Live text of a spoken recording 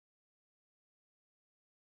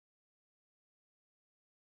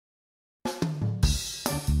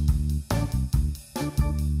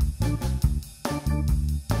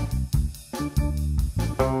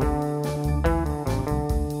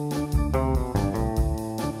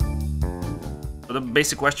The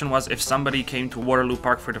basic question was, if somebody came to Waterloo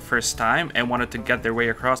Park for the first time and wanted to get their way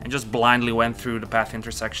across and just blindly went through the path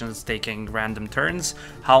intersections taking random turns,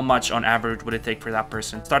 how much on average would it take for that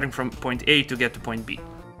person starting from point A to get to point B?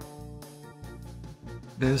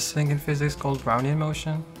 There's this thing in physics called Brownian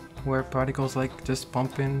motion, where particles like just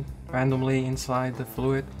pump in randomly inside the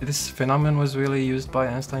fluid. This phenomenon was really used by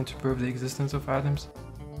Einstein to prove the existence of atoms.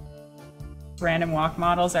 Random walk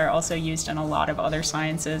models are also used in a lot of other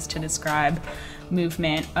sciences to describe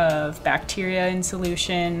movement of bacteria in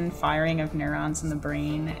solution, firing of neurons in the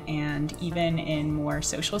brain, and even in more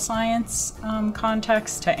social science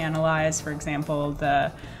contexts to analyze, for example,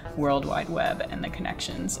 the World Wide Web and the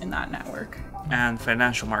connections in that network. And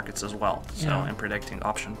financial markets as well. So in predicting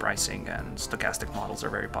option pricing, and stochastic models are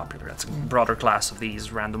very popular. That's a broader class of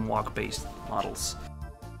these random walk-based models.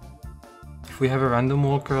 If we have a random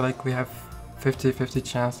walker, like we have 50-50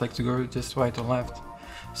 chance like to go just right or left.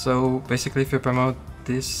 So basically if we promote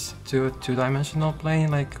this to a two-dimensional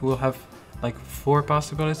plane, like we'll have like 4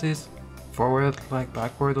 possibilities: forward, like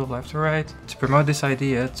backward, or left or right. To promote this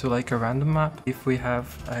idea to like a random map, if we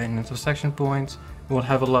have an intersection point, we'll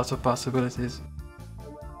have a lot of possibilities.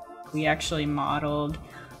 We actually modeled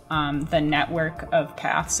the network of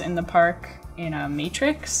paths in the park in a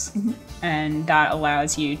matrix, and that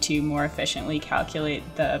allows you to more efficiently calculate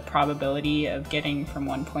the probability of getting from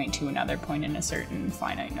one point to another point in a certain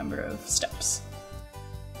finite number of steps.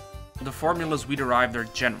 The formulas we derived are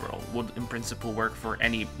general, would in principle work for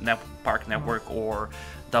any park network or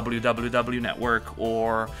WWW network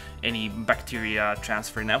or any bacteria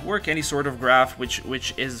transfer network, any sort of graph which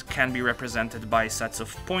can be represented by sets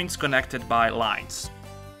of points connected by lines.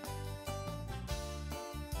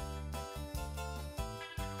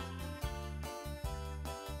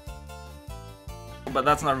 But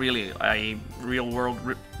that's not really a real-world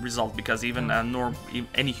result, because even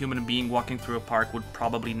any human being walking through a park would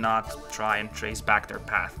probably not try and trace back their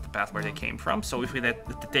path, the path where they came from. So if we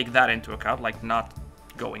take that into account, like not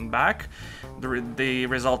going back, the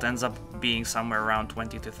result ends up being somewhere around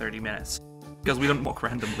 20 to 30 minutes, because we don't walk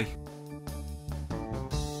randomly.